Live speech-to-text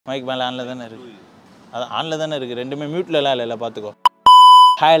Mic மேலே ஆன்ல தானே இருக்குது. அது ஆன்ல தானே இருக்குது. ரெண்டுமே மியூட்லலாம் இல்லை பார்த்துக்கோ.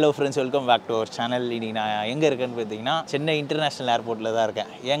 Hi hello friends, welcome back to our channel. இன்னைக்கு நான் எங்கே இருக்கேன்னு பார்த்தீங்கன்னா சென்னை இன்டர்நேஷனல் ஏர்போர்ட்டில் தான் இருக்கேன்.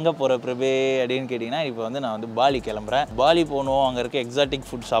 எங்கே போகிற பிரபே அப்படின்னு கேட்டிங்கன்னா இப்போ வந்து நான் வந்து பாலி கிளம்புறேன். பாலி போகணும், அங்கே இருக்க எக்ஸாட்டிக்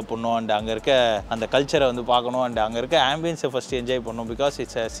ஃபுட் சாப்பிட்ணும் அண்ட் அங்கே இருக்க அந்த கல்ச்சரை வந்து பார்க்கணும் அண்ட் அங்கே இருக்க ஆம்பியன்ஸை ஃபஸ்ட்டு என்ஜாய் பண்ணணும். Because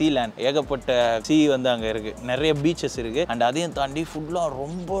it's a sea land. ஏகப்பட்ட சீ வந்து அங்கே இருக்குது, நிறைய பீச்சஸ் இருக்குது அண்ட் அதையும் தாண்டி ஃபுட்லாம்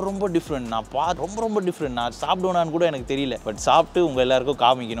ரொம்ப டிஃப்ரெண்ட். நான் ரொம்ப டிஃப்ரெண்ட். நான் சாப்பிடுவேனான்னு கூட எனக்கு தெரியல, பட் சாப்பிட்டு உங்கள் எல்லாருக்கும்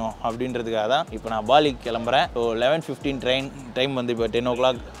காமிக்கணும் அப்படின்றதுக்காக தான் இப்போ நான் பாலிக்கு கிளம்புறேன். ஸோ 11:15 டைம் வந்து இப்போ 10 o'clock.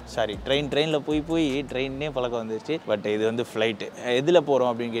 சாரி, ட்ரெயினில் போய் ட்ரெயின்னே பழக்கம் வந்துருச்சு. பட் இது வந்து ஃப்ளைட்டு. எதில் போகிறோம்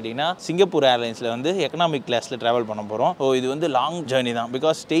அப்படின்னு கேட்டிங்கன்னா சிங்கப்பூர் ஏர்லைன்ஸில் வந்து எக்கனாமிக் கிளாஸில் ட்ராவல் பண்ண போகிறோம். ஸோ இது வந்து லாங் ஜேர்னி தான்.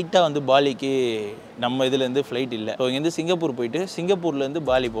 பிகாஸ் ஸ்ட்ரெயிட்டாக வந்து பாலிக்கு நம்ம இதுலேருந்து ஃப்ளைட் இல்லை. ஸோ இங்கேருந்து சிங்கப்பூர் போயிட்டு சிங்கப்பூர்லேருந்து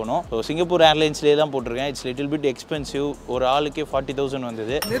பாலி போகணும். ஸோ சிங்கப்பூர் ஏர்லைன்ஸ்லேயே தான் போட்டிருக்கேன். It's little bit expensive. ஒரு ஆளுக்கே 40,000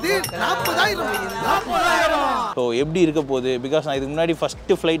 வந்தது. ஸோ எப்படி இருக்க போகுது? பிகாஸ் நான் இதுக்கு முன்னாடி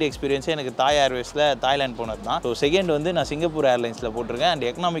ஃபஸ்ட்டு ஃப்ளைட் எக்ஸ்பீரியன்ஸே எனக்கு தாய் ஏர்வேஸில் தாய்லாந்து போனது தான். ஸோ செகண்ட் வந்து நான் சிங்கப்பூர் ஏர்லைன்ஸில் போட்டிருக்கேன் அண்ட்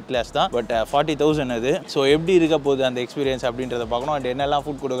எக்கனாமிக் கிளாஸ் தான். பட் 40,000 அது. ஸோ எப்படி இருக்க போகுது அந்த எக்ஸ்பீரியன்ஸ் அப்படின்றத பார்க்கணும். அண்ட் என்னெல்லாம்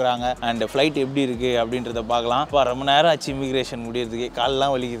ஃபுட் கொடுக்குறாங்க அண்ட் ஃப்ளைட் எப்படி இருக்குது அப்படின்றத பார்க்கலாம். இப்போ ரொம்ப நேரம் ஆச்சு இமிகிரேஷன் முடியறதுக்கு,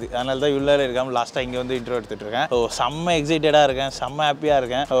 காலெலாம் வலிக்குது. அதனால தான் இவ்வளோ இருக்காமல் லாஸ்ட்டாக இங்கே வந்து இன்ட்ரோ எடுத்துகிட்டு இருக்கேன். ஸோ செம்ம எக்ஸைட்டடாக இருக்கேன், செம்ம ஹாப்பியாக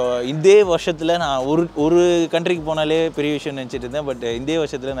இருக்கேன். இதே வருஷத்தில் நான் ஒரு கண்ட்ரிக்கு போனாலே பெரிய விஷயம் நினச்சிட்டு இருந்தேன். பட் இந்த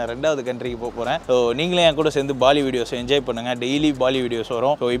வருஷத்தில் நான் 2வது கண்ட்ரிக்கு போக போகிறேன். ஸோ நீங்களே என் கூட சேர்ந்து பாலி வீடியோஸ் என்ஜாய் பண்ணுங்கள். டெய்லி பாலி வீடியோஸ்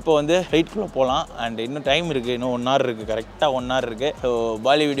வரும். ஸோ இப்போ வந்து ஃப்ளைட்குள்ளே போகலாம் அண்ட் இன்னும் டைம் இருக்குது, இன்னும் 1 hour இருக்குது, கரெக்டாக 1 hour இருக்குது. ஸோ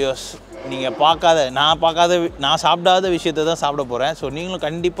பாலி வீடியோஸ் நீங்கள் நான் சாப்பிடாத விஷயத்தை தான் சாப்பிட போகிறேன். ஸோ நீங்களும்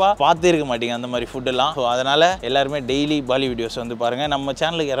கண்டிப்பாக பார்த்தே இருக்க மாட்டீங்க அந்த மாதிரி ஃபுட்டெல்லாம். ஸோ அதனால் எல்லாருமே டெய்லி பாலி வீடியோஸ் வந்து பாருங்கள். நம்ம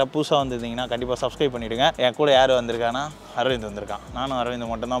சேனலுக்கு யாராவது புதுசாக வந்திருந்தீங்கன்னா கண்டிப்பாக சப்ஸ்கிரைப் பண்ணிவிடுங்க. என் கூட யார் வந்திருக்கானா? அரவிந்த் வந்திருக்கான். நானும்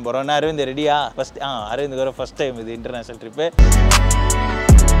அரவிந்த் மட்டும் தான் போகிறோம். அரவிந்த் ரெடியா? அரவிந்த் வர ஃபஸ்ட் டைம் இது இன்டர்நேஷ்னல் ட்ரிப்பு.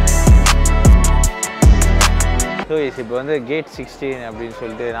 ஸோ இப்போ வந்து கேட் 16 அப்படின்னு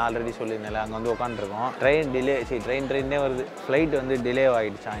சொல்லிட்டு நான் ஆல்ரெடி சொல்லியிருந்தேன். அங்கே வந்து உட்காந்துருக்கோம். ட்ரெயினே வருது. ஃப்ளைட் வந்து டிலே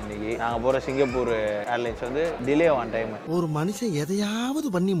ஆகிடுச்சான் இன்றைக்கி. நாங்கள் போகிற சிங்கப்பூர் ஏர்லைன்ஸ் வந்து டிலே ஆன் டைம். ஒரு மனுஷன் எதையாவது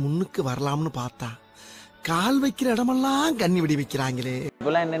பண்ணி முன்னுக்கு வரலாம்னு பார்த்தா கால் வைக்கிற இடமெல்லாம் கண்ணி விடி வைக்கிறாங்களே.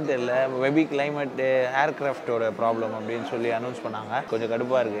 இப்போல்லாம் என்னன்னு தெரியல, வெபி கிளைமேட்டு ஏர்கிராஃப்டோட ப்ராப்ளம் அப்படின்னு சொல்லி அனௌன்ஸ் பண்ணாங்க. கொஞ்சம்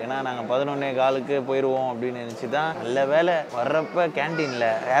கடுப்பாக இருக்குது. ஏன்னா நாங்கள் 11:15 போயிடுவோம் அப்படின்னு நினச்சி தான். நல்ல வேலை வர்றப்ப கேன்டீனில்,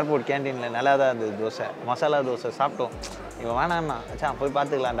 ஏர்போர்ட் கேன்டீனில் நல்லா தான் இருந்தது. தோசை, மசாலா தோசை சாப்பிட்டோம். இப்போ வேணாம்னா போய்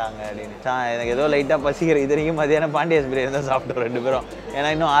பார்த்துக்கலாண்டாங்க அப்படின்னு. எனக்கு ஏதோ லைட்டாக பசிக்கிற. இது வரைக்கும் மதியானம் பாண்டியாஸ் பிரியாணி தான் சாப்பிட்டோம் 2 பேரும். ஏன்னா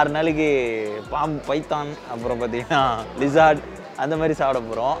இன்னும் 6 நாளைக்கு பாம்பு, பைத்தான், அப்புறம் பார்த்தீங்கன்னா லிசார்ட் அந்த மாதிரி சாப்பிட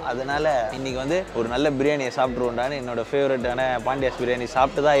போகிறோம். அதனால் இன்றைக்கி வந்து ஒரு நல்ல பிரியாணியை சாப்பிட்ருவோண்டான்னு என்னோடய ஃபேவரட்டான பாண்டியாஸ் பிரியாணி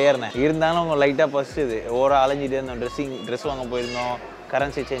சாப்பிட்டு தான் ஏறினேன். இருந்தாலும் லைட்டாக பசிச்சுது. அலைஞ்சிட்டே இருந்தோம். ட்ரெஸ் வாங்க போயிருந்தோம்,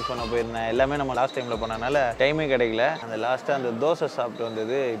 கரன்சி சேஞ்ச் பண்ண போயிருந்தேன். எல்லாமே நம்ம லாஸ்ட் டைமில் பண்ணனால டைமே கிடைக்கல. அந்த லாஸ்ட்டாக அந்த தோசை சாப்பிட்டு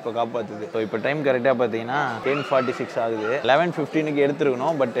வந்தது இப்போ காப்பாற்றுது. ஸோ இப்போ டைம் கரெக்டாக பார்த்தீங்கன்னா 10:46 ஆகுது. 11:15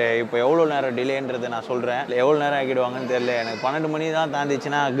 எடுத்துருக்கணும். பட் இப்போ எவ்வளோ நேரம் டிலேன்றது நான் சொல்கிறேன். எவ்வளோ நேரம் ஆகிடுவாங்கன்னு தெரியல. எனக்கு 12 மணி தான்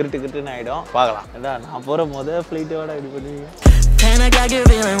தாண்டிச்சுன்னா கிருட்டுன்னு ஆகிடும். பார்க்கலாம். ஏடா நான் போகிற முதல் ஃப்ளைட்டோட இது பண்ணி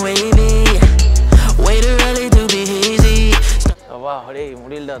வா அப்படியே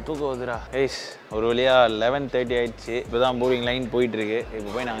முடியல, தூக்கம் வருதுடா. ஒரு வழியாக 11:30 ஆயிடுச்சு. இப்போ தான் போர்டிங் லைன் போயிட்டுருக்கு. இப்போ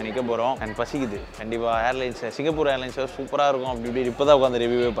போய் நாங்கள் நிற்க போகிறோம். அண்ட் பசிக்குது. கண்டிப்பாக ஏர்லைன்ஸ், சிங்கப்பூர் ஏர்லைன்ஸ் சூப்பராக இருக்கும் அப்படி இப்போ தான் உட்காந்து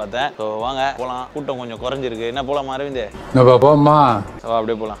ரிவ்யூவே பார்த்தேன். ஸோ வாங்க போகலாம். கூட்டம் கொஞ்சம் குறைஞ்சிருக்கு. என்ன போகலாம் அரவிந்த்? போமா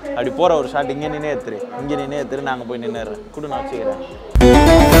அப்படியே போகலாம். அப்படி போகிற ஒரு ஷாட் இங்கே நின்று எடுத்துரு. நாங்கள் போய் நின்றுறேன். கூட நான் வச்சுக்கிறேன்.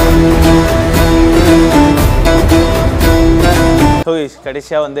 ஸோ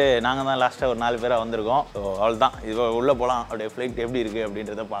கடைசியாக வந்து நாங்கள் தான் லாஸ்ட்டாக ஒரு 4 பேராக வந்திருக்கோம். ஸோ அவ்வளோதான். இது உள்ளே போகலாம். அப்படியே ஃப்ளைட் எப்படி இருக்குது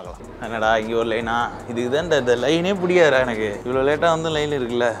அப்படின்றத பார்க்கலாம். என்னடா இங்கே ஒரு லைனா? இதுக்கு தான் இந்த லைனே பிடிக்காதா எனக்கு. இவ்வளோ லேட்டாக வந்து லைன்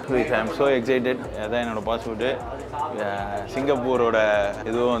இருக்குல்ல. ஐ ஆம் ஸோ எக்ஸைட்டட். அதான் என்னோடய பாஸ்போர்ட்டு. சிங்கப்பூரோட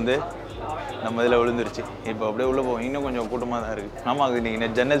இதுவும் வந்து நம்ம இதில் விழுந்துருச்சு. இப்போ அப்படியே உள்ளே போவோம். இன்னும் கொஞ்சம் கூட்டமாக தான் இருக்குது. மாமாவுக்கு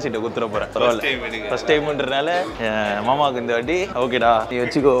நீங்கள் ஜன்னல் சீட்டை குத்துற போகிறேன். பரவாயில்ல, ஃபஸ்ட் டைம்ன்றனால மாமாவுக்கு இந்த வாட்டி ஓகேடா நீ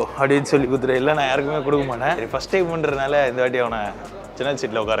வச்சுக்கோ அப்படின்னு சொல்லி குத்துற. இல்லை நான் யாருக்குமே கொடுக்க மாட்டேன். சரி, ஃபஸ்ட் டைம்ன்றனால இந்த வாட்டி அவனை ஜன்னல்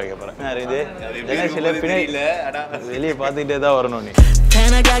சீட்டில் உட்கார வைக்க போகிறேன். இது ஜன்னல் சீட்டில் பின்னாடி வெளியே பார்த்துக்கிட்டே தான் வரணும். நீ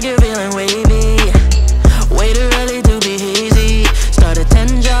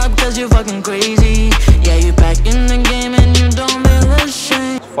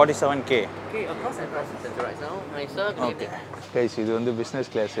 $47K. ஓகே கைஸ், இது வந்து பிஸ்னஸ்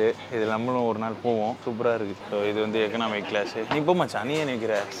கிளாஸு. இதில் நம்மளும் ஒரு நாள் போவோம். சூப்பராக இருக்குது. ஸோ இது வந்து எக்கனாமிக் கிளாஸு. நீ இப்போ மச்சான் நீ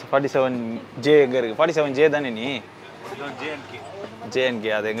நினைக்கிற 47J எங்கே இருக்குது? 47J தானே நீ? JNK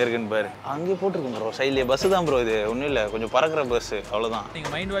அது எங்கே இருக்குன்னு பாரு. அங்கேயே போட்டிருக்கோம் ப்ரோ. சைட்லேயே பஸ்ஸு தான் ப்ரோ. இது ஒன்றும் இல்லை, கொஞ்சம் பறக்கிற பஸ்ஸு, அவ்வளோதான்.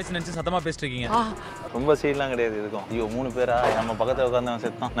 நீங்கள் மைண்ட் வாய்ஸ் நினச்சி சத்தமாக பேசிட்டு இருக்கீங்க. ரொம்ப சீட்லாம் கிடையாது இதுக்கும். ஐயோ 3 பேரா? நம்ம பக்கத்தில் உட்காந்து அவன்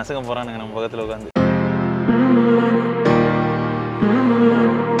செத்தான். நசுங்க போகிறானுங்க நம்ம பக்கத்தில் உட்காந்து.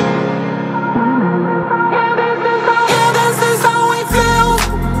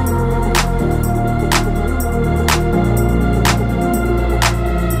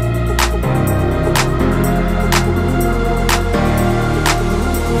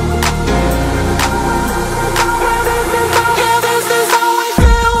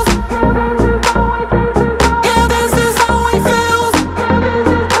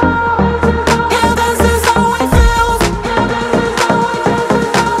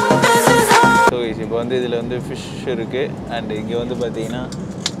 இருக்குது அண்ட் இங்கே வந்து பார்த்தீங்கன்னா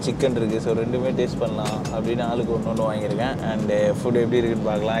சிக்கன் இருக்குது. ஸோ ரெண்டுமே டேஸ்ட் பண்ணலாம் அப்படின்னு ஆளுக்கு ஒன்று வாங்கியிருக்கேன். அண்டு ஃபுட் எப்படி இருக்குன்னு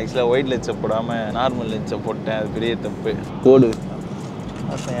பார்க்கலாம். ஆக்சுவலாக ஒயிட் லென்ஸை போடாமல் நார்மல் லென்ஸை போட்டேன், அது பெரிய தப்பு. போடு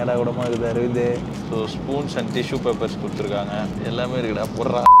ஏடா கூடமா இருக்குது இருக்குது. So spoons and tissue papers கொடுத்துருக்காங்க, எல்லாமே இருக்குடா.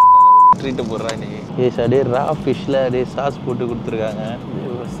 போடுறா ட்ரீட்டு போடுறா இன்னைக்கு. அப்படியே ரா ஃபிஷ்ஷில் அப்படியே சாஸ் போட்டு கொடுத்துருக்காங்க.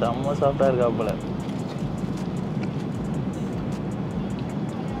 செம்ம சாஃப்டாக இருக்கா போல.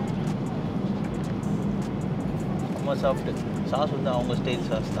 செம்ம சாஃப்ட்டு. சாஸ் வந்து அவங்க ஸ்டைல்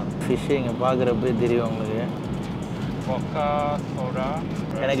சாஸ் தான். ஃபிஷ்ஷு இங்கே பார்க்குறப்பே தெரியும் உங்களுக்கு. Vodka, soda.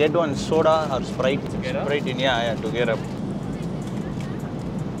 Can I get one soda or Sprite? Sprite in yeah, together.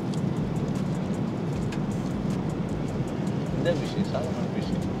 இந்த ஃபிஷ் சாதாரண ஃபிஷ்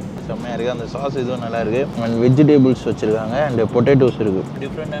செம்மையாக இருக்குது. அந்த சாஸ் இதுவும் நல்லா இருக்குது. அண்ட் வெஜிடபிள்ஸ் வச்சுருக்காங்க அண்ட் பொட்டேட்டோஸ் இருக்குது.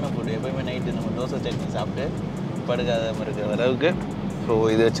 டிஃப்ரெண்ட்டான ஃபுட். எப்போயுமே நைட்டு நம்ம தோசை சட்னி சாப்பிட்டு படுக்காத மாதிரி இருக்கிற அளவுக்கு. ஸோ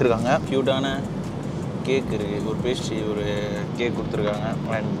இது வச்சுருக்காங்க. க்யூட்டான கேக் இருக்குது, ஒரு பேஸ்ட்ரி, ஒரு கேக் கொடுத்துருக்காங்க.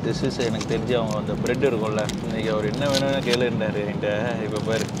 அண்ட் திஸ் இஸ் எனக்கு தெரிஞ்சு அவங்க அந்த ப்ரெட் இருக்கும்ல, இன்றைக்கி அவர் என்ன வேணும்னு கேளுன்றார் என்கிட்ட. இப்போ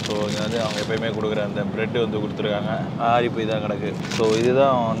பாரு, ஸோ இங்கே வந்து அவங்க எப்போயுமே கொடுக்குற அந்த ப்ரெட்டு வந்து கொடுத்துருக்காங்க. ஆறி போய் தான் கிடக்கு. ஸோ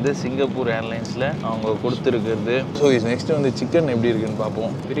இதுதான் வந்து சிங்கப்பூர் ஏர்லைன்ஸில் அவங்க கொடுத்துருக்குறது. ஸோ இது நெக்ஸ்ட்டு வந்து சிக்கன் எப்படி இருக்குன்னு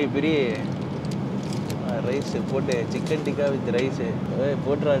பார்ப்போம். பெரிய பெரிய ரைஸு போட்டு சிக்கன் டிக்கா வித் ரைஸு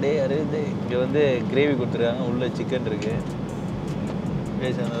போட்டுறாடே அறுது. இங்கே வந்து கிரேவி கொடுத்துருக்காங்க, உள்ளே சிக்கன் இருக்குது.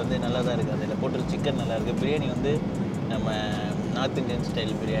 அது வந்து நல்லா தான் இருக்குது. அதில் போட்டு சிக்கன் நல்லா இருக்குது. பிரியாணி வந்து நம்ம நார்த் இந்தியன்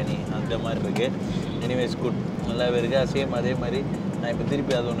ஸ்டைல் பிரியாணி அந்த மாதிரி இருக்குது. எனிவேஸ் குட், நல்லாவே இருக்குது. சேம் அதே மாதிரி நான் இப்போ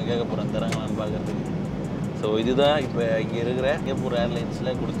திருப்பி அது ஒன்று கேட்க போகிறேன், தராங்களான்னு பார்க்குறதுக்கு. ஸோ இதுதான் இப்போ இங்கே இருக்கிற சிங்கப்பூர்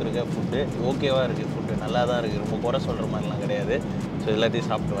ஏர்லைன்ஸில் கொடுத்துருக்க ஃபுட்டு. ஓகேவாக இருக்குது, ஃபுட்டு நல்லா தான் இருக்குது. ரொம்ப குறை சொல்கிற மாதிரிலாம் கிடையாது. ஸோ எல்லாத்தையும்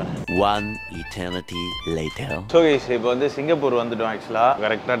சாப்பிட்டு வரேன். 1 eternity later. ஸோ கைஸ், இப்போ வந்து சிங்கப்பூர் வந்துட்டோம். ஆக்சுவலாக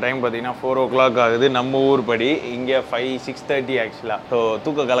கரெக்டாக டைம் பார்த்தீங்கன்னா 4 o'clock ஆகுது நம்ம ஊர் படி. இங்கே 6:30 ஆக்சுவலாக. ஸோ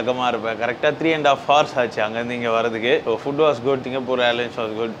தூக்க கலக்கமாக இருப்பேன். கரெக்டாக 3.5 hours ஆச்சு அங்கேருந்து இங்கே வரதுக்கு. So food was good, Singapore airlines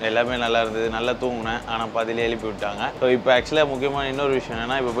was good, எல்லாமே நல்லா இருந்தது. நல்லா தூங்கினேன், ஆனால் பாதியிலே எழுப்பி விட்டாங்க. ஸோ இப்போ ஆக்சுவலாக முக்கியமான இன்னொரு விஷயம்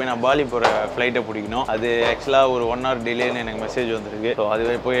என்னன்னா, இப்போ போய் நான் பாலி போகிற ஃப்ளைட்டை பிடிக்கணும். அது ஆக்சுவலாக ஒரு 1 hour டிலேன்னு எனக்கு மெசேஜ் வந்திருக்கு. ஸோ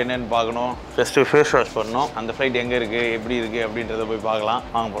அதுவே போய் என்னென்னு பார்க்கணும். ஃபஸ்ட்டு ஃபேஸ் வாஷ் பண்ணணும். அந்த ஃப்ளைட் எங்கே இருக்குது, எப்படி இருக்குது அப்படின்றத போய் பார்க்கலாம்.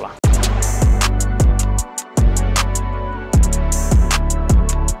 வாங்க போகலாம்.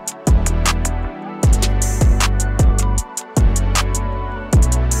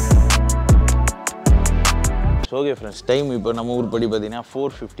 ஓகே ஃப்ரெண்ட்ஸ், டைம் இப்போ நம்ம ஊர் படி பார்த்தீங்கன்னா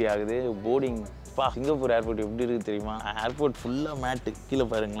 4:50 ஆகுது. போர்டிங் சிங்கப்பூர் ஏர்போர்ட் எப்படி இருக்குது தெரியுமா? ஏர்போர்ட் ஃபுல்லாக மேட்டு, கீழே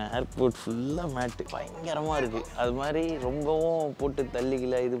பாருங்களேன். ஏர்போர்ட் ஃபுல்லாக மேட்டு, பயங்கரமாக இருக்குது. அது மாதிரி ரொம்பவும் போட்டு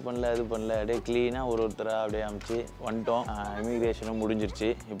தள்ளிக்கல, இது பண்ணல அது பண்ணல, அப்படியே க்ளீனாக ஒருத்தராக அப்படியே அமைச்சு வந்துட்டோம். இமிக்ரேஷனும் முடிஞ்சிருச்சு.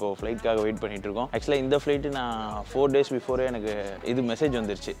 இப்போது ஃப்ளைட்காக வெயிட் பண்ணிகிட்டு இருக்கோம். ஆக்சுவலாக இந்த ஃப்ளைட்டு நான் 4 days பிஃபோரே எனக்கு இது மெசேஜ்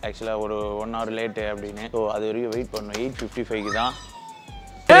வந்துருச்சு. ஆக்சுவலாக ஒரு 1 hour லேட்டு அப்படின்னு. ஸோ அது வரைக்கும் வெயிட் பண்ணோம். 8:55 தான்.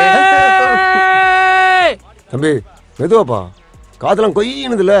 தம்பி மெதுவாப்பா, காதெல்லாம்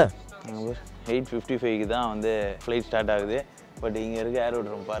கொய்யினுதுல. 8:55 தான் வந்து ஃப்ளைட் ஸ்டார்ட் ஆகுது. பட் இங்கே இருக்க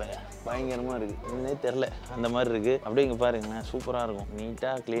ஏரோட்ரோம் பாருங்கள், பயங்கரமாக இருக்குது. இன்னே தெரில அந்த மாதிரி இருக்குது. அப்படியே இங்கே பாருங்களேன், சூப்பராக இருக்கும்.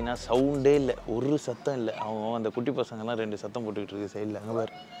 நீட்டாக க்ளீனாக, சவுண்டே இல்லை, ஒரு சத்தம் இல்லை. அவங்க அந்த குட்டி பசங்கள்லாம் 2 சத்தம் போட்டுக்கிட்டு இருக்குது சைடில், அங்கே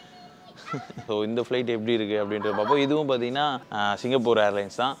பாரு. ஸோ இந்த ஃப்ளைட் எப்படி இருக்குது அப்படின்றது பார்ப்போம். இதுவும் பார்த்தீங்கன்னா சிங்கப்பூர்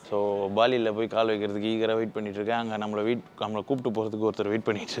ஏர்லைன்ஸ் தான். ஸோ பாலியில் போய் கால் வைக்கிறதுக்கு ஈகராக வெயிட் பண்ணிகிட்ருக்கேன். அங்கே நம்மளை கூப்பிட்டு போகிறதுக்கு ஒருத்தர் வெயிட்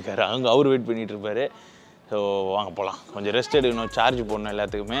பண்ணிகிட்ருக்காரு. அங்கே அவர் வெயிட் பண்ணிகிட்ருப்பாரு. ஸோ வாங்க போகலாம். கொஞ்சம் ரெஸ்ட் எடுக்கணும், சார்ஜ் போடணும்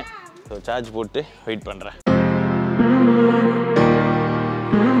எல்லாத்துக்குமே. ஸோ சார்ஜ் போட்டு வெயிட் பண்ணுறேன்.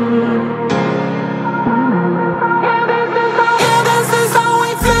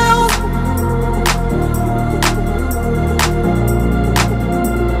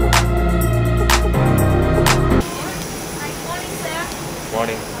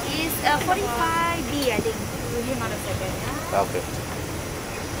 Morning. It's 45B, I think. Will you not a second? Yeah? Okay.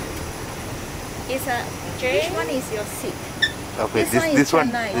 It's a. Which one is your seat? Okay, this one.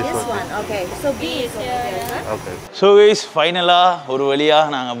 This one. Okay. So B is over there. Okay. So guys, ஃபைனலாக ஒரு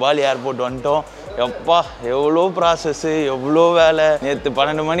வழியாக நாங்கள் poly airport வந்துட்டோம். எப்பா எவ்வளோ process, எவ்வளோ வேலை. நேற்று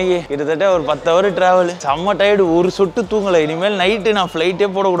 12 மணிக்கு கிட்டத்தட்ட ஒரு 10 hour ட்ராவல். செம்ம டயர்டு, ஒரு சொட்டு தூங்கலை. இனிமேல் நைட்டு நான் ஃப்ளைட்டே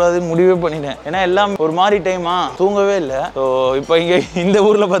போடக்கூடாதுன்னு முடிவே பண்ணிட்டேன். ஏன்னா எல்லாம் ஒரு மாதிரி டைமா, தூங்கவே இல்லை. ஸோ இப்போ இங்கே இந்த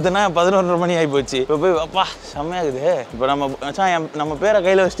ஊரில் பார்த்தோன்னா 11:30 மணி ஆகி போச்சு. இப்போ போய் அப்பா செம்மையாகுது. இப்போ நம்ம பேரை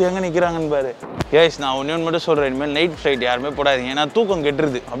கையில் வச்சுட்டு எங்கே நிற்கிறாங்கன்னு பாரு. ஏஸ், நான் ஒன்று மட்டும் சொல்கிறேன், இனிமேல் நைட் ஃப்ளைட் யாருமே போடாதீங்க. ஏன்னா தூக்கம்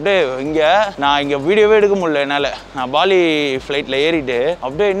கெட்டுருது. அப்படியே நான் வீடியோவே எடுக்க முடியல என்னால். நான் பாலி ஃப்ளைட்டில் ஏறிட்டு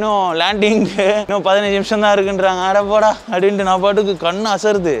அப்படியே இன்னும் லேண்டிங்கு இன்னும் 15 நிமிஷம் தான் இருக்குன்றாங்க. அட போடா அப்படின்ட்டு நான் பாட்டுக்கு கண்ணு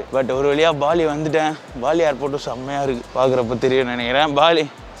அசருது. பட் ஒரு வழியாக பாலி வந்துட்டேன். பாலி ஏர்போர்ட்டும் செம்மையாக இருக்குது, பார்க்குறப்ப தெரியும் நினைக்கிறேன். Poly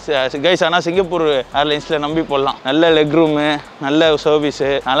guys. ஆனால் சிங்கப்பூர் ஏர்லைன்ஸில் நம்பி போடலாம். நல்ல லெக் ரூமு, நல்ல சர்வீஸு.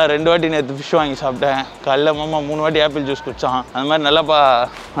 நல்லா 2 வாட்டி நேற்று ஃபிஷ் வாங்கி சாப்பிட்டேன். காலைல மாமா 3 வாட்டி ஆப்பிள் ஜூஸ் குடித்தான். அந்த மாதிரி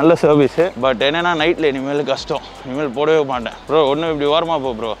நல்ல சர்வீஸு. பட் என்னென்னா நைட்டில் இனிமேல் கஷ்டம். இனிமேல் போடவே மாட்டேன் ப்ரோ. ஒன்றும் இப்படி ஓரமாக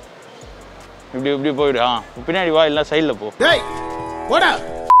போ ப்ரோ. இப்படி போயிடு. பின்னாடி வா, இல்லை சைடில் போ.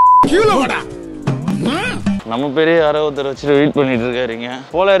 நம்ம பெரிய யாரோ ஒருத்தர் வச்சுட்டு வெயிட் பண்ணிட்டு இருக்காருங்க.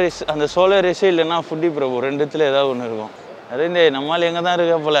 போலாரிஸ் அந்த சோலாரிஸே இல்லைன்னா ஃபுட்டி பிரபு 2த்துல ஏதாவது ஒன்று இருக்கும். அதே நம்மளால் எங்கே தான்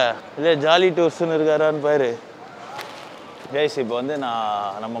இருக்கா போல. இல்லை ஜாலி டூர்ஸ்ன்னு இருக்காரான்னு பாரு. கைஸ் இப்போ வந்து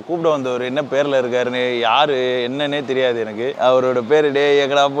நம்ம கூப்பிட வந்தவர் என்ன பேரில் இருக்காருன்னு யார் என்னன்னே தெரியாது எனக்கு. அவரோட பேர்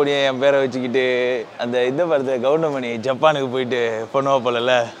எங்கடா போனியே என் பேரை வச்சுக்கிட்டு அந்த இந்த படத்தை கவுண்டமணி ஜப்பானுக்கு போயிட்டு பண்ணுவா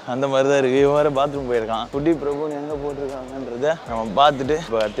போலல அந்த மாதிரி தான் இருக்குது. இவன் வேறு பாத்ரூம் போயிருக்கான். ஃபுட்டி பிரபுன்னு எங்கே போட்டிருக்காங்கன்றத நம்ம பார்த்துட்டு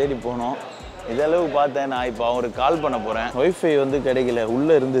இப்போ தேடி போனோம். இதளவு பார்த்தேன். நான் இப்போ அவருக்கு கால் பண்ண போகிறேன். ஒய்ஃபை வந்து கிடைக்கல,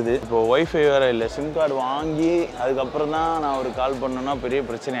 உள்ளே இருந்தது. இப்போ ஒய்ஃபை வேறு இல்லை. சிம் கார்டு வாங்கி அதுக்கப்புறம் தான் நான் அவருக்கு கால் பண்ணோன்னா பெரிய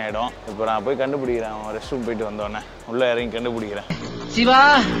பிரச்சனை ஆகிடும். இப்போ நான் போய் கண்டுபிடிக்கிறேன். அவன் ரெஸ்ட் ரூம் போயிட்டு வந்தோடனே உள்ளே இறங்கி கண்டுபிடிக்கிறேன். சிவா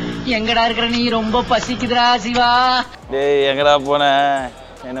எங்கடா இருக்கிற? நீ ரொம்ப பசிக்குதுடா சிவா. டேய் எங்கடா போன?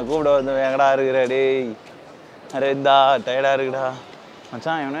 என்னை கூப்பிட வந்து எங்கடா இருக்கிற? டேய் அரே இந்தா டயர்டாக இருக்குடா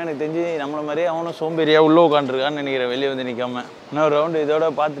மச்சான். இவனா எனக்கு தெரிஞ்சு நம்மளை மாதிரியே அவனும் சோம்பேறியாக உள்ளே உட்காந்துருக்கான்னு நினைக்கிறேன். வெளியே வந்து நிற்காம இன்னொரு ரவுண்டு இதோட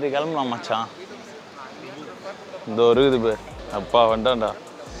பார்த்துட்டு கிளம்பலாம் மச்சான். இந்த ஒரு இது பேர் அப்பா வந்துட்டான்டா.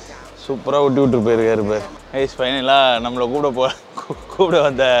 சூப்பராக விட்டு போயிருக்காரு பேர். ஐஸ் ஃபைனலாக நம்மளை கூப்பிட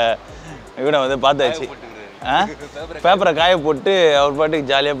வந்த இவனை வந்து பார்த்தாச்சு. பேப்பரை காய போட்டு அவர்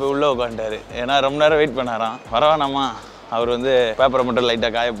பாட்டுக்கு ஜாலியாக போய் உள்ளே உட்காந்துட்டாரு. ஏன்னா ரொம்ப நேரம் வெயிட் பண்ணாராம். வரவானாமா அவர் வந்து பேப்பரை மட்டும்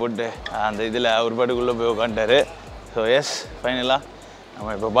லைட்டாக காய போட்டு அந்த இதில் அவர் பாட்டுக்கு உள்ளே போய் உட்காந்துட்டாரு. ஸோ எஸ் ஃபைனலாக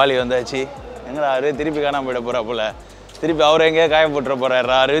நம்ம இப்போ பாலி வந்தாச்சு. எங்கடா திருப்பி காணாமல் போயிட போகிறா போல். திருப்பி அவர் எங்கேயா காய போட்டுற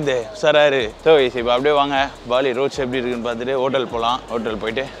போகிறாரு சாராரு. ஸோ இப்போ அப்படியே வாங்க பாலி ரோட்ஸ் எப்படி இருக்குன்னு பார்த்துட்டு ஹோட்டல் போகலாம். ஹோட்டல்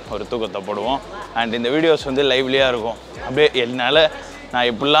போயிட்டு ஒரு தூக்கத்தை போடுவோம். அண்ட் இந்த வீடியோஸ் வந்து லைவ்லியாக இருக்கும். அப்படியே என்னால் நான்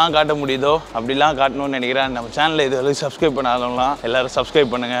எப்படிலாம் காட்ட முடியுதோ அப்படிலாம் காட்டணும்னு நினைக்கிறேன். நம்ம சேனலில் இது வரைக்கும் சப்ஸ்கிரைப் பண்ணாதவங்களாம் எல்லோரும்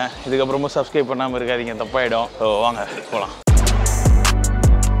சப்ஸ்கிரைப் பண்ணுங்கள். இதுக்கப்புறமும் சப்ஸ்கிரைப் பண்ணாமல் இருக்காதீங்க, தப்பாயிடும். ஸோ வாங்க போகலாம்.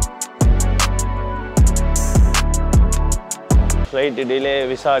 ஃப்ளைட்டு டிலே,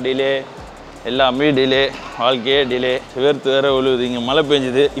 விசா டிலே, எல்லாமே டிலே, வாழ்க்கையே டிலே. வேர்த்து வேறு விழுவுது. இங்கே மழை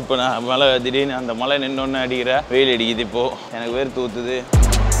பெஞ்சுது. இப்போ நான் மழை திடீர்னு அந்த மழை நின்னொன்று அடிக்கிற வெயில் அடிக்குது. இப்போது எனக்கு வேர்த்து ஊற்றுது.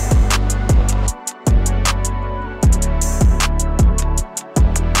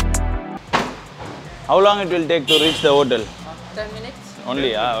 How long it will take to reach the hotel? 10 minutes.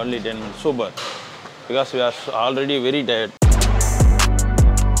 Only 10 minutes. Super. Because we are already very tired.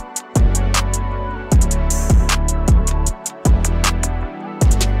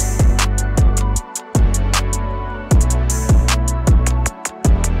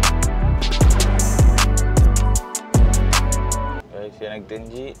 எனக்கு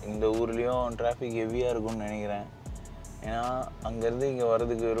தெரிஞ்சு இந்த ஊர்லேயும் டிராஃபிக் ஹெவியாக இருக்கும்னு நினைக்கிறேன். ஏன்னா அங்கேருந்து இங்கே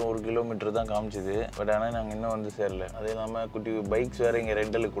வரதுக்கு வெறும் 1 கிலோமீட்டர் தான் காமிச்சிது. பட் ஆனால் நாங்கள் இன்னும் வந்து சேரல. அது இல்லாமல் குட்டி பைக்ஸ் வேறு இங்கே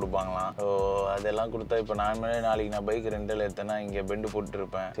ரெண்டலுக்கு கொடுப்பாங்களாம். ஸோ அதெல்லாம் கொடுத்தா இப்போ நாளைக்கு நான் பைக் ரெண்டல் எடுத்தேன்னா இங்கே பெண்டு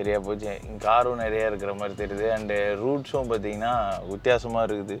போட்டுருப்பேன். சரியாக போச்சு. இங்கே காரும் நிறையா இருக்கிற மாதிரி தெரியுது. அண்டு ரூட்ஸும் பார்த்தீங்கன்னா வித்தியாசமாக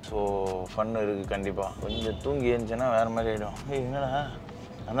இருக்குது. ஸோ ஃபன் இருக்குது கண்டிப்பாக. கொஞ்சம் தூங்கி எழுந்துச்சுன்னா வேறு மாதிரி ஆகிடும். என்னடா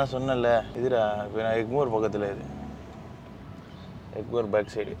நான் தான் சொன்னேன்ல இதுடா. இப்போ நான் எக்மோர் பக்கத்தில் இது எக்மோர்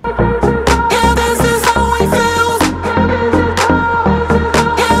பேக் சைடு.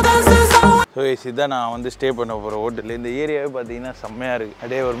 ஸோ இதுதான் நான் வந்து ஸ்டே பண்ண போகிற ஹோட்டல். இந்த ஏரியாவே பார்த்தீங்கன்னா செம்மையாக இருக்குது.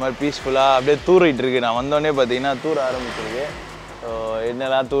 அப்படியே ஒரு மாதிரி பீஸ்ஃபுல்லாக அப்படியே தூரிட்டு இருக்குது. நான் வந்தோடனே பார்த்தீங்கன்னா தூர ஆரம்பிச்சிருக்கு. ஸோ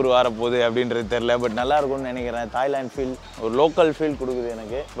என்னெல்லாம் தூர் வரப்போகுது அப்படின்றது தெரில. பட் நல்லாயிருக்கும்னு நினைக்கிறேன். தாய்லாண்ட் ஃபீல், ஒரு லோக்கல் ஃபீல் கொடுக்குது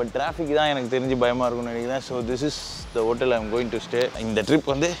எனக்கு. பட் டிராஃபிக் தான் எனக்கு தெரிஞ்சு பயமாக இருக்கும்னு நினைக்கிறேன். So this is the hotel I am going to stay. இந்த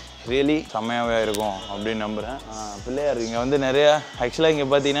ட்ரிப் வந்து ரியலி செம்மையாகவே இருக்கும் அப்படின்னு நம்புகிறேன். பிள்ளையார் இங்கே வந்து நிறையா ஆக்சுவலாக இங்கே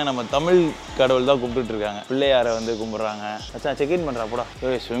பார்த்தீங்கன்னா நம்ம தமிழ் கடவுள் தான் கும்பிட்டுருக்காங்க. பிள்ளையாரை வந்து கும்பிட்றாங்க. அச்சா செக்இன் பண்ணுறா போடா.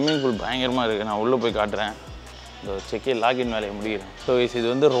 ஸ்விம்மிங் பூல் பயங்கரமாக இருக்குது. நான் உள்ளே போய் காட்டுறேன். இந்த செக்இன் லாகின் வேலையை முடிக்கிறேன். ஸோ இது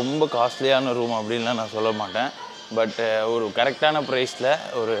வந்து ரொம்ப காஸ்ட்லியான ரூம் அப்படின்லாம் நான் சொல்ல மாட்டேன். பட் ஒரு கரெக்டான ப்ரைஸில்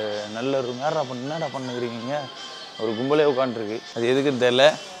ஒரு நல்ல ரூம். என்னடா பண்ணுறீங்க? ஒரு கும்பலே உட்காந்துருக்கு. அது எதுக்குன்னு தெரில.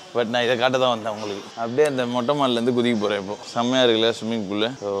 பட் நான் இதை காட்ட தான் வந்தேன் உங்களுக்கு. அப்படியே அந்த மொட்டை மாடிலேருந்து குதிக்க போகிறேன். இப்போ செம்மையாக இருக்குல்ல ஸ்விம்மிங் பூலு.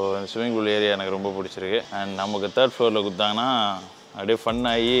 ஸோ அந்த ஸ்விம்மிங் பூல் ஏரியா எனக்கு ரொம்ப பிடிச்சிருக்கு. அண்ட் நமக்கு 3rd ஃப்ளோரில் குத்தாங்கன்னா அப்படியே ஃபன்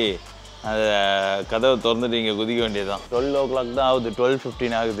ஆகி அதை கதவை திறந்துட்டு இங்கே குதிக்க வேண்டியது தான். 12 o'clock தான் ஆகுது.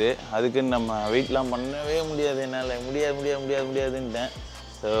 12:15 ஆகுது. அதுக்குன்னு நம்ம வெயிட்லாம் பண்ணவே முடியாது. என்னால் முடியாதுன்ட்டேன்.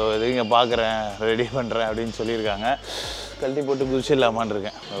 ஸோ இது இங்கே பார்க்குறேன், ரெடி பண்ணுறேன் அப்படின்னு சொல்லியிருக்காங்க. கழட்டி போட்டு குதிச்சிடலாமான்னு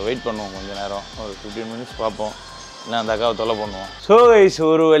இருக்கேன். வெயிட் பண்ணுவோம் கொஞ்சம் நேரம், ஒரு 15 minutes பார்ப்போம். இல்லை அந்த அக்காவை தொலை பண்ணுவோம். ஸோ கைஸ்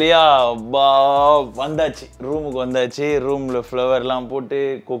ஒரு வழியாக வந்தாச்சு, ரூமுக்கு வந்தாச்சு. ரூமில் ஃப்ளவர்லாம் போட்டு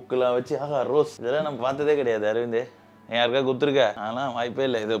கொக்குலாம் வச்சு ரோஸ் இதெல்லாம் நம்ம பார்த்ததே கிடையாது. அரவிந்த் யாருக்கா குத்துருக்க? அதெல்லாம் வாய்ப்பே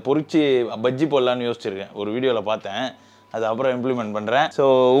இல்லை. இதை பொறிச்சு பஜ்ஜி போடலான்னு யோசிச்சிருக்கேன். ஒரு வீடியோவில் பார்த்தேன். அது அப்புறம் இம்ப்ளிமெண்ட் பண்ணுறேன். ஸோ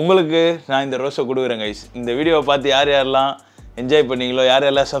உங்களுக்கு நான் இந்த ரோஸை கொடுக்குறேன் கைஸ். இந்த வீடியோவை பார்த்து யார் யாரெல்லாம் என்ஜாய் பண்ணீங்களோ, யார்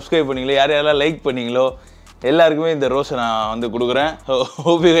யாரெல்லாம் சப்ஸ்கிரைப் பண்ணீங்களோ, யார் யாரெல்லாம் லைக் பண்ணீங்களோ எல்லாருக்குமே இந்த ரோஸை நான் வந்து கொடுக்குறேன்.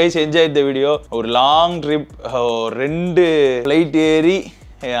 Hope you guys enjoy the video. ஒரு லாங் ட்ரிப் 2 ஃப்ளைட் ஏறி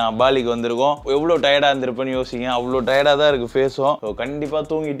பாலிக்கு வந்திருக்கோம். எவ்வளோ டயர்டாக இருந்திருப்பேன்னு யோசிங்க. அவ்வளோ டயர்டாக தான் இருக்குது ஃபேஸும். ஸோ கண்டிப்பாக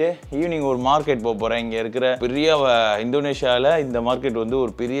தூங்கிட்டு ஈவினிங் ஒரு மார்க்கெட் போக போகிறேன். இங்கே இருக்கிற பெரிய இந்தோனேஷியாவில் இந்த மார்க்கெட் வந்து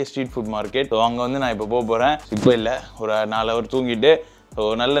ஒரு பெரிய ஸ்ட்ரீட் ஃபுட் மார்க்கெட். ஸோ அங்கே வந்து நான் இப்போ போக போகிறேன். இப்போ இல்லை, ஒரு 4 ஹவர் தூங்கிட்டு. ஸோ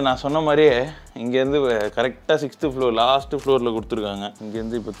நல்ல நான் சொன்ன மாதிரியே இங்கேருந்து கரெக்டாக 6th ஃப்ளோர் லாஸ்ட்டு ஃப்ளோரில் கொடுத்துருக்காங்க.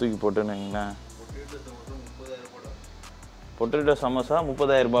 இங்கேருந்து இப்போ தூக்கி போட்டேன்னு வைங்களேன். Potato samosa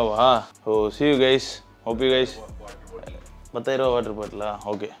 30,000 Rupala? O see you guys. hope you guys 10,000 ரூபா வாட்டர் பாட்டிலா?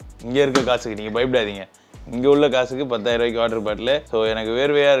 ஓகே, இங்கே இருக்க காசுக்கு நீங்கள் பயப்படாதீங்க. இங்கே உள்ள காசுக்கு 10,000 ரூபாய்க்கு வாட்டர் பாட்டில். ஸோ எனக்கு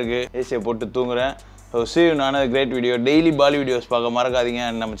வேர்வையாக இருக்குது, ஏசியை போட்டு தூங்குறேன். ஸோ see you நானே great video. Daily poly videos பார்க்க மறக்காதீங்க.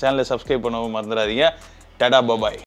 நம்ம சேனலை சப்ஸ்கிரைப் பண்ணவும் மறந்துடாதீங்க. டாடா பாய்.